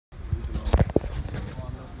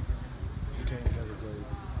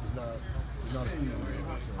speed limit,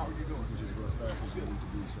 so we just go as fast as we need to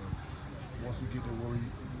be. So once we get to where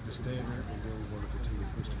the standard, and then we're going to continue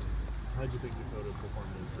to push the team. How did you think Dakota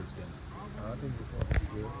performed in his first game? I think he performed pretty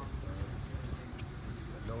good.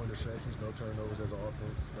 No interceptions, no turnovers as an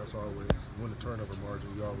offense. That's always, when the turnover margin,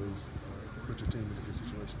 you always put your team in a good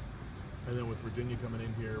situation. And then with Virginia coming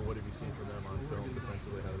in here, what have you seen from them on film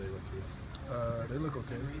defensively? How do they look to you? They look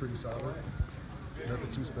okay, pretty solid.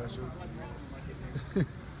 Nothing too special. If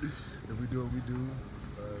we do what we do,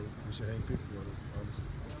 we should hang 50 on them, honestly.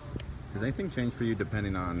 Does anything change for you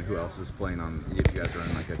depending on who else is playing on, if you guys are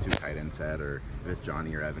in like a 2 tight end set, or if it's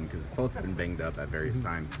Johnny or Evan? Because both have been banged up at various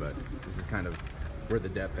times, but this is kind of where the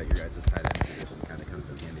depth at your guys' tight end position kind of comes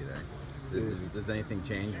in handy there. Does anything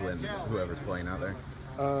change when whoever's playing out there?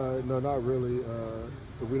 No, not really.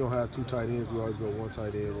 If we don't have 2 tight ends, we always go 1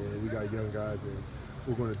 tight end, and we got young guys, and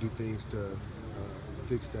we're going to do things to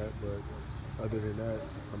fix that. But other than that,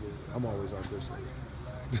 I mean, I'm always out there. So.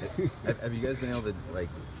 Have you guys been able to, like,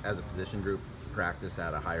 as a position group, practice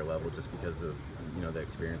at a higher level just because of, you know, the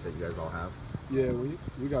experience that you guys all have? Yeah, we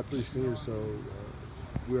got 3 seniors, so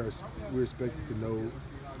we're expected to know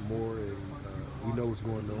more, and we know what's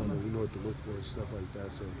going on, and we know what to look for and stuff like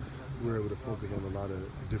that. So we're able to focus on a lot of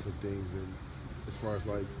different things, and as far as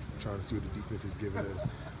like trying to see what the defense is giving us,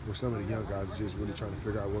 where some of the young guys are just really trying to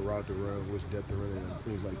figure out what route to run, which depth to run, and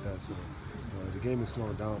things like that. So the game is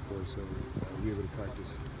slowing down for us, so we're able to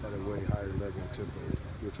practice at a way higher level and tempo,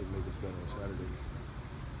 which will make us better on Saturdays.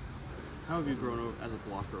 How have you grown up as a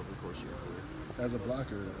blocker over the course of your career? As a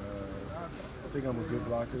blocker, I think I'm a good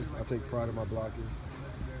blocker. I take pride in my blocking.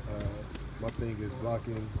 My thing is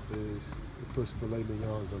blocking is to push filet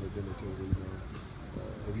mignons on the dinner table. You know,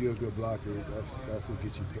 if you're a good blocker, that's what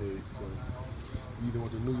gets you paid. So you either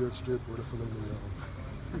want the New York strip or the filet mignon.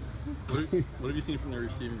 What have you seen from the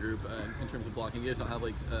receiving group in terms of blocking? You guys don't have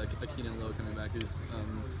like a Keenan Lowe coming back who's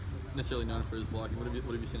necessarily known for his blocking. What have you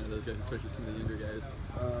seen of those guys, especially some of the younger guys?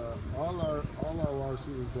 All our wide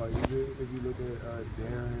receivers block. If you look at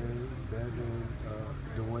Darren, Devin,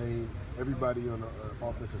 Dwayne, everybody on the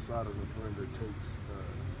offensive side of the perimeter takes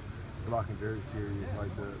blocking very serious.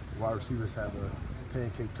 Like the wide receivers have a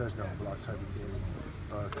pancake touchdown block type of game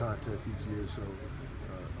contest each year. So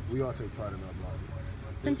we all take pride in our blocking.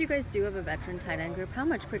 Since you guys do have a veteran tight end group, how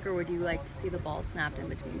much quicker would you like to see the ball snapped in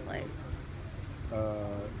between plays? I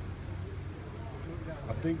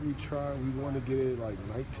think we want to get it like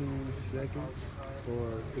 19 seconds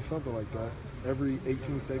or it's something like that. Every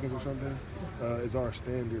 18 seconds or something is our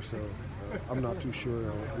standard, so I'm not too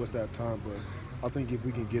sure on what's that time, but I think if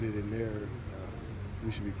we can get it in there,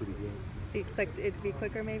 we should be pretty good. So you expect it to be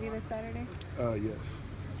quicker maybe this Saturday? Yes.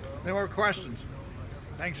 Any more questions?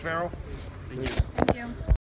 Thanks, Pharaoh. Thank you. Thank you.